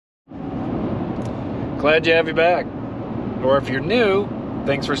glad you have you back. Or if you're new,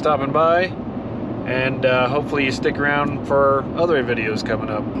 thanks for stopping by. And hopefully you stick around for other videos coming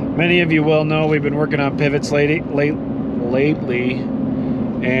up. Many of you well know we've been working on pivots lately,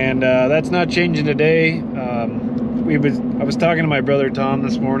 and that's not changing today. I was talking to my brother Tom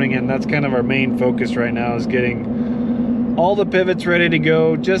this morning, and that's kind of our main focus right now, is getting all the pivots ready to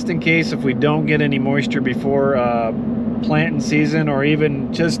go, just in case if we don't get any moisture before planting season, or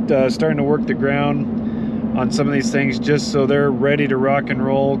even just starting to work the ground on some of these things, just so they're ready to rock and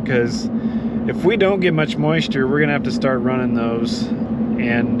roll. Because if we don't get much moisture, we're gonna have to start running those,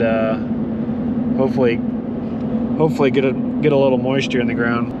 and hopefully get a little moisture in the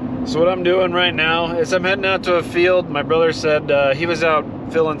ground. So what I'm doing right now is I'm heading out to a field. My brother said he was out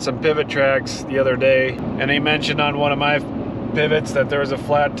filling some pivot tracks the other day, and he mentioned on one of my pivots that there was a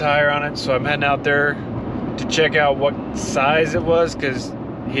flat tire on it. So I'm heading out there to check out what size it was, because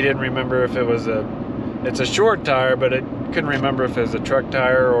he didn't remember if it was it's a short tire, but it couldn't remember if it was a truck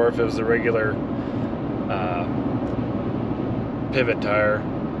tire or if it was a regular pivot tire,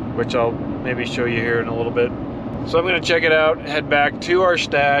 which I'll maybe show you here in a little bit. So I'm going to check it out, head back to our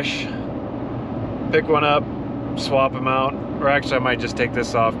stash, pick one up, swap them out, or actually I might just take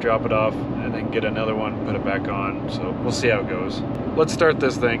this off, drop it off, and then get another one, put it back on. So we'll see how it goes. Let's start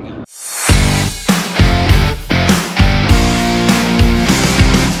this thing.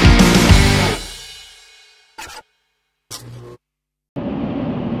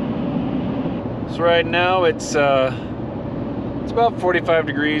 So right now it's about 45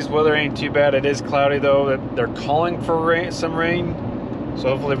 degrees. Weather ain't too bad. It is cloudy though. That they're calling for some rain, so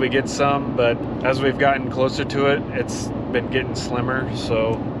hopefully we get some. But as we've gotten closer to it, it's been getting slimmer.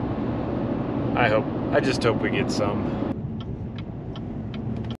 So I just hope we get some.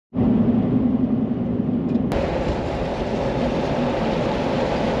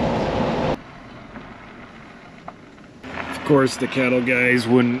 Of course, the cattle guys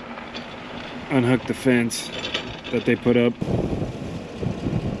wouldn't unhook the fence that they put up.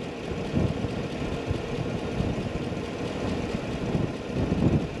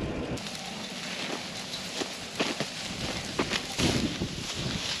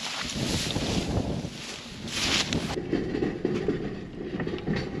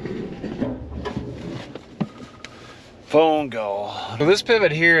 Phone call. So this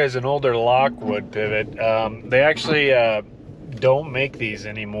pivot here is an older Lockwood pivot. They actually don't make these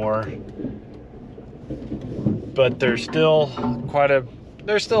anymore, but there's still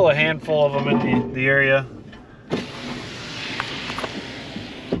a handful of them in the area.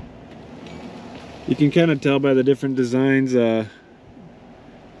 You can kind of tell by the different designs. The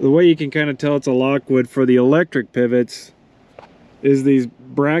way you can kind of tell it's a Lockwood for the electric pivots is these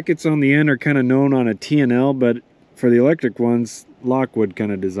brackets on the end are kind of known on a T&L, but for the electric ones, Lockwood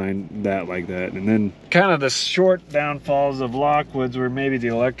kind of designed that like that. And then kind of the short downfalls of Lockwoods were maybe the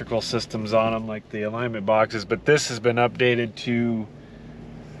electrical systems on them, like the alignment boxes, but this has been updated to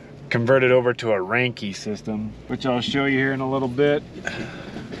convert it over to a Rankey system, which I'll show you here in a little bit,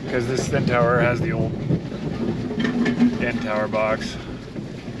 because this end tower has the old end tower box.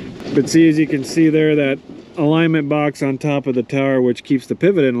 But see, as you can see there, that alignment box on top of the tower, which keeps the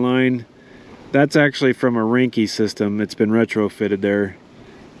pivot in line, that's actually from a Rankey system. It's been retrofitted there.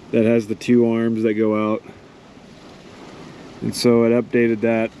 That has the two arms that go out. And so it updated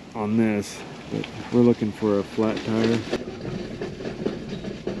that on this. But we're looking for a flat tire.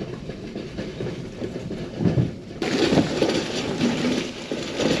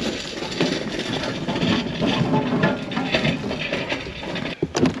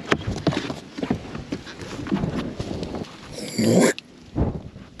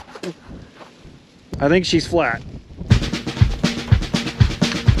 I think she's flat.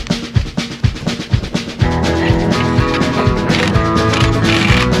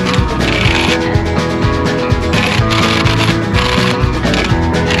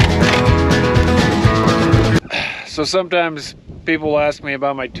 So sometimes people ask me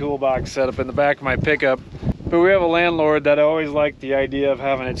about my toolbox setup in the back of my pickup, but we have a landlord that always liked the idea of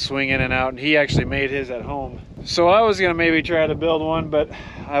having it swing in and out, and he actually made his at home. So I was gonna maybe try to build one, but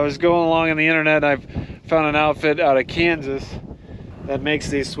I was going along on the internet and I've found an outfit out of Kansas that makes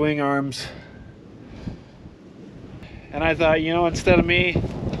these swing arms. And I thought, you know, instead of me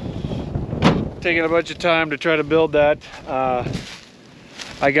taking a bunch of time to try to build that,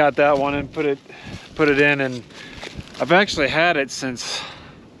 I got that one and put it in, and I've actually had it since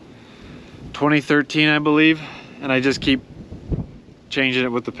 2013, I believe, and I just keep changing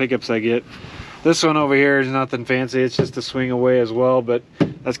it with the pickups I get. This one over here is nothing fancy, it's just a swing away as well, but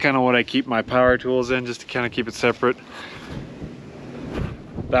that's kind of what I keep my power tools in, just to kind of keep it separate.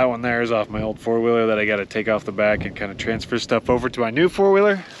 That one there is off my old four-wheeler that I got to take off the back and kind of transfer stuff over to my new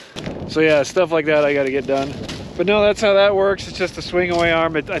four-wheeler. So yeah, stuff like that I got to get done. But no, that's how that works. It's just a swing away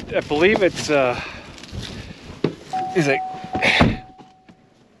arm. I believe it's it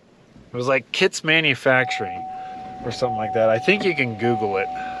was like Kits Manufacturing or something like that. I think you can Google it.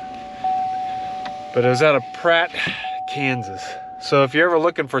 But it was out of Pratt, Kansas. So if you're ever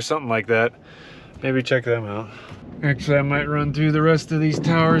looking for something like that, maybe check them out. Actually, I might run through the rest of these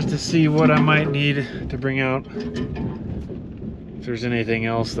towers to see what I might need to bring out. If there's anything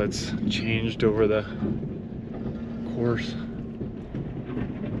else that's changed over the course.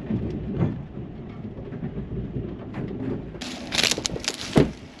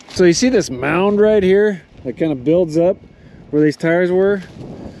 So you see this mound right here that kind of builds up where these tires were?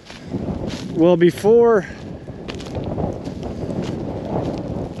 Well, before,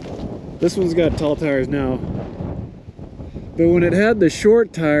 this one's got tall tires now. But when it had the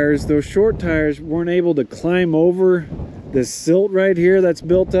short tires, those short tires weren't able to climb over this silt right here that's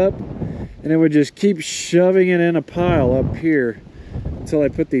built up, and it would just keep shoving it in a pile up here until I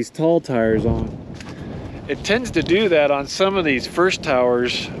put these tall tires on. It tends to do that on some of these first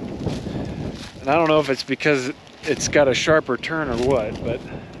towers, and I don't know if it's because it's got a sharper turn or what,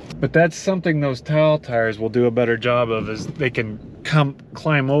 but that's something those tall tires will do a better job of, is they can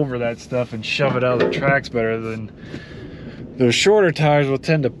climb over that stuff and shove it out of the tracks better than those shorter tires will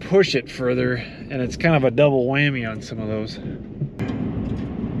tend to push it further, and it's kind of a double whammy on some of those.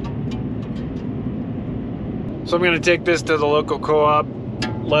 So I'm going to take this to the local co-op,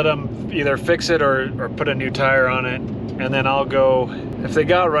 let them either fix it or put a new tire on it, and then I'll go. If they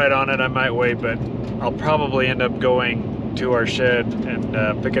got right on it, I might wait, but I'll probably end up going to our shed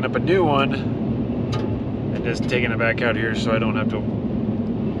and picking up a new one and just taking it back out here so I don't have to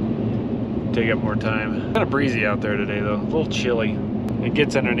take up more time. Kind of breezy out there today though, a little chilly. It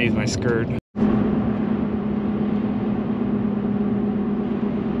gets underneath my skirt.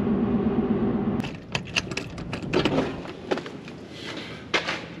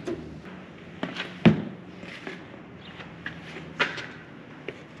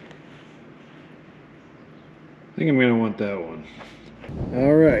 I think I'm gonna want that one.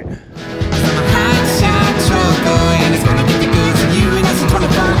 All right.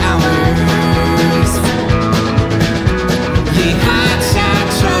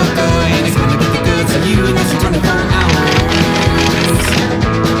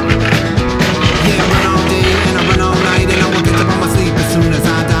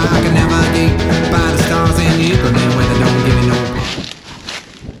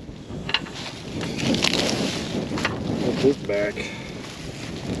 This back.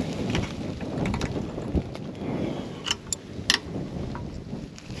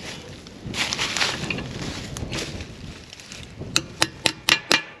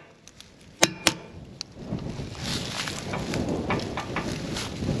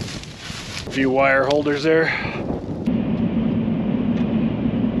 A few wire holders there.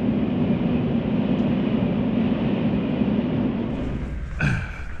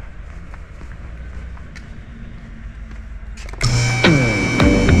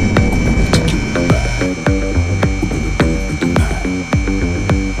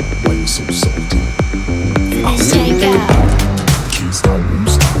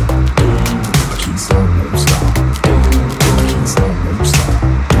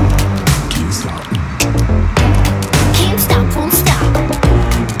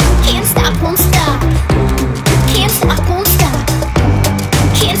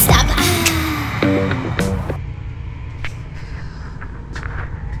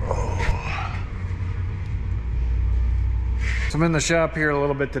 So I'm in the shop here a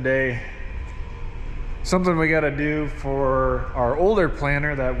little bit today. Something we got to do for our older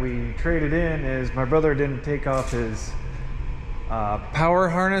planter that we traded in is my brother didn't take off his power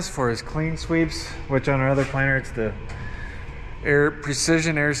harness for his clean sweeps, which on our other planter it's the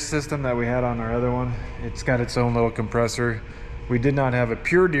precision air system that we had on our other one. It's got its own little compressor. We did not have a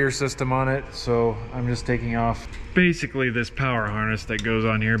pure deer system on it, so I'm just taking off basically this power harness that goes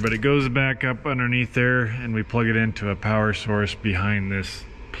on here, but it goes back up underneath there and we plug it into a power source behind this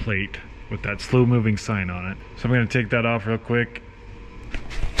plate with that slow moving sign on it. So I'm going to take that off real quick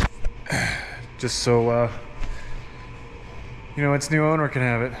just so you know, its new owner can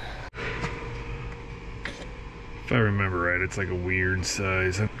have it. If I remember right, it's like a weird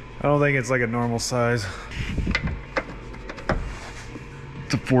size. I don't think it's like a normal size.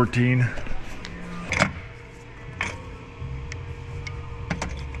 It's a 14.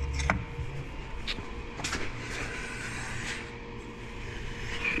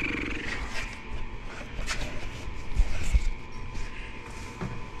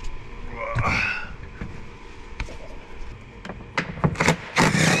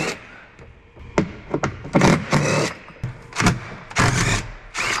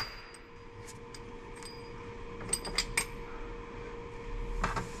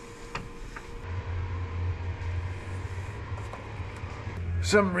 For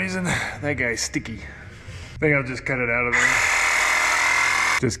some reason, that guy's sticky. I think I'll just cut it out of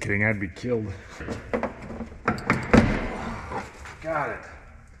there. Just kidding, I'd be killed. Got it.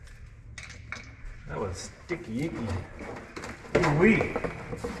 That was sticky icky. Ooh-wee.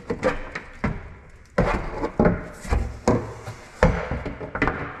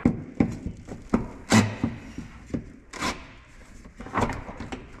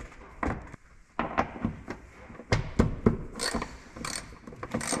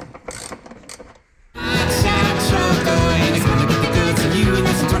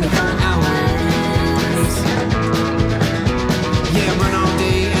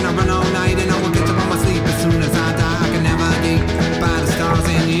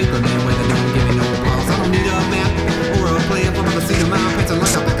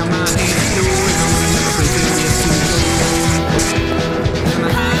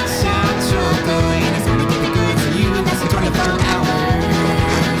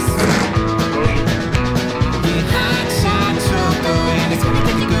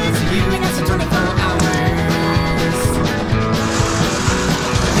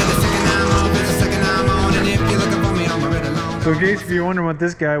 So in case if you're wondering what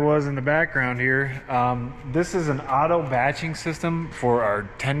this guy was in the background here, this is an auto batching system for our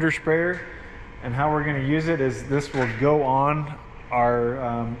tender sprayer, and how we're going to use it is this will go on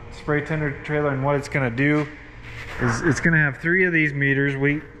our spray tender trailer, and what it's going to do is it's going to have 3 of these meters.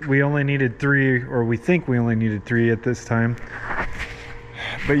 We only needed 3, or we think we only needed 3 at this time,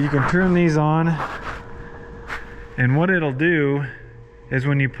 but you can turn these on, and what it'll do is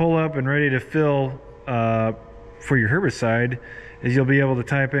when you pull up and ready to fill for your herbicide, is you'll be able to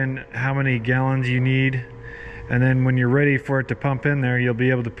type in how many gallons you need, and then when you're ready for it to pump in there, you'll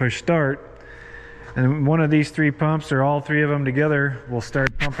be able to push start, and one of these 3 pumps, or all 3 of them together, will start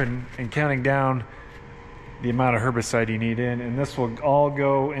pumping and counting down the amount of herbicide you need in, and this will all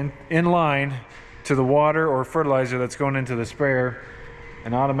go in line to the water or fertilizer that's going into the sprayer,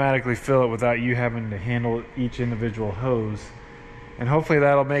 and automatically fill it without you having to handle each individual hose. And hopefully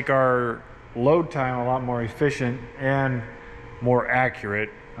that'll make our load time a lot more efficient and more accurate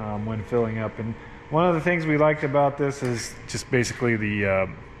when filling up. And one of the things we liked about this is just basically the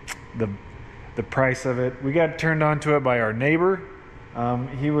price of it. We got turned on to it by our neighbor.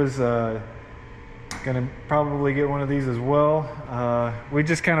 He was gonna probably get one of these as well. We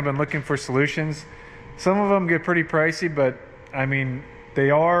just kind of been looking for solutions. Some of them get pretty pricey, but I mean,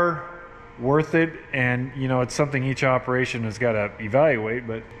 they are worth it, and you know, it's something each operation has got to evaluate,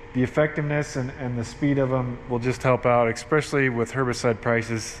 but the effectiveness and the speed of them will just help out, especially with herbicide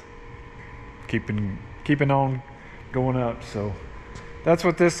prices keeping on going up. So that's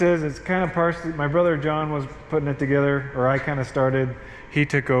what this is. It's kind of partially, my brother John was putting it together, or I kind of started, he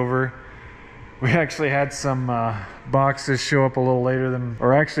took over. We actually had some boxes show up a little later than,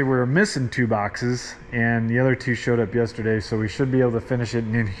 or actually we were missing 2 boxes, and the other 2 showed up yesterday, so we should be able to finish it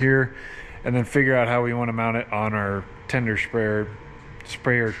in here and then figure out how we want to mount it on our tender sprayer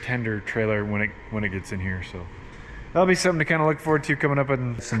tender trailer when it gets in here. So that'll be something to kind of look forward to coming up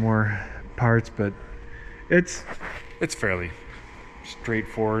with some more parts, but it's fairly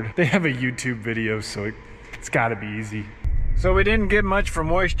straightforward. They have a YouTube video, so it's got to be easy. So we didn't get much for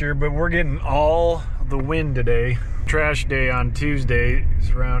moisture, but we're getting all the wind today. Trash day on Tuesday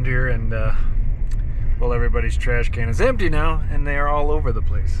is around here, and well, everybody's trash can is empty now, and they are all over the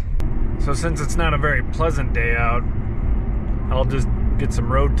place. So since it's not a very pleasant day out, I'll just get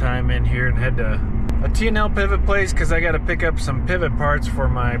some road time in here and head to a T&L pivot place, because I got to pick up some pivot parts for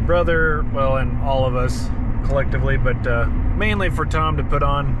my brother, well, and all of us collectively, but mainly for Tom to put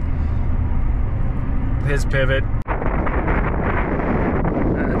on his pivot.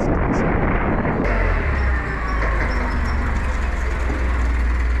 That's exciting.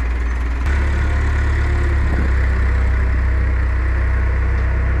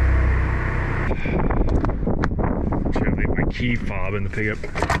 Key fob in the pickup.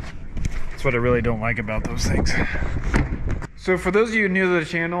 That's what I really don't like about those things. So for those of you new to the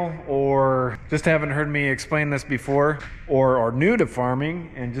channel, or just haven't heard me explain this before, or are new to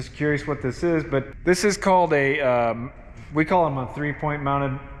farming and just curious what this is, but this is called a, we call them a 3-point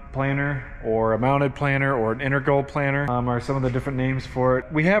mounted planter, or a mounted planter, or an intergal planter, are some of the different names for it.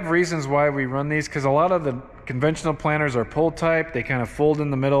 We have reasons why we run these, because a lot of the conventional planters are pull type. They kind of fold in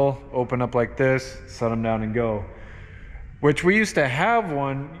the middle, open up like this, set them down and go. Which we used to have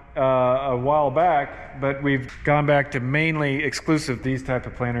one a while back, but we've gone back to mainly exclusive these type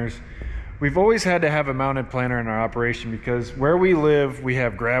of planters. We've always had to have a mounted planter in our operation, because where we live, we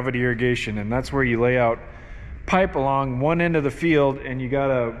have gravity irrigation, and that's where you lay out pipe along one end of the field and you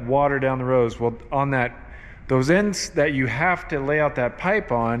gotta water down the rows. Well, on that those ends that you have to lay out that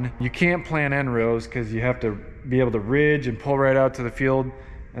pipe on, you can't plant end rows because you have to be able to ridge and pull right out to the field,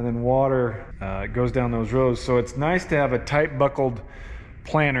 and then water goes down those rows. So it's nice to have a tight buckled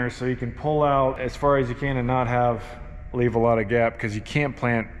planter so you can pull out as far as you can and not leave a lot of gap, because you can't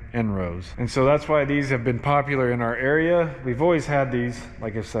plant end rows. And so that's why these have been popular in our area. We've always had these,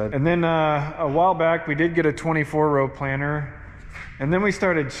 like I said. And then a while back we did get a 24 row planter, and then we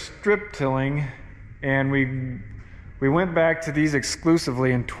started strip tilling, and we went back to these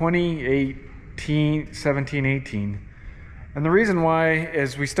exclusively in 17, 18. And the reason why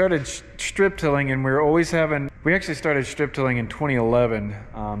is we started strip tilling, and we actually started strip tilling in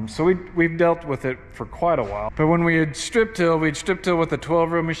 2011. So we've dealt with it for quite a while. But when we had strip till, we'd strip till with a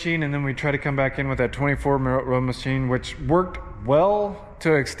 12 row machine, and then we'd try to come back in with that 24 row machine, which worked well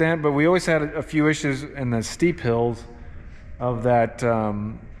to an extent, but we always had a few issues in the steep hills of that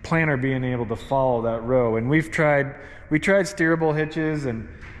planter being able to follow that row. And we tried steerable hitches and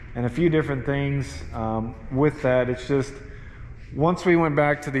a few different things with that. It's just, once we went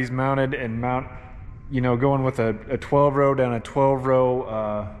back to these mounted and going with a 12 row down a 12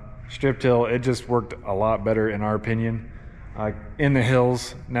 row strip till, it just worked a lot better in our opinion. In the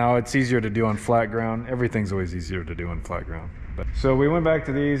hills, now it's easier to do on flat ground. Everything's always easier to do on flat ground. So we went back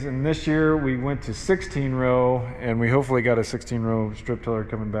to these, and this year we went to 16 row, and we hopefully got a 16 row strip tiller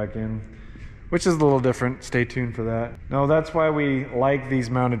coming back in, which is a little different. Stay tuned for that. No, that's why we like these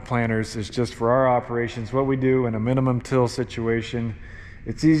mounted planters. It's just for our operations, what we do in a minimum till situation.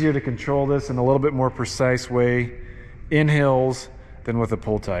 It's easier to control this in a little bit more precise way in hills than with a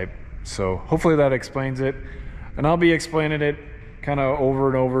pull type. So hopefully that explains it. And I'll be explaining it kind of over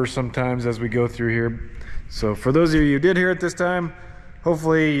and over sometimes as we go through here. So for those of you who did hear it this time,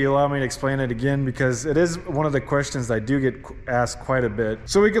 hopefully you allow me to explain it again, because it is one of the questions I do get asked quite a bit.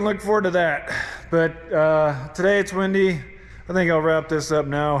 So we can look forward to that. But today it's windy. I think I'll wrap this up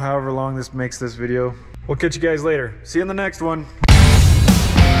now, however long this makes this video. We'll catch you guys later. See you in the next one.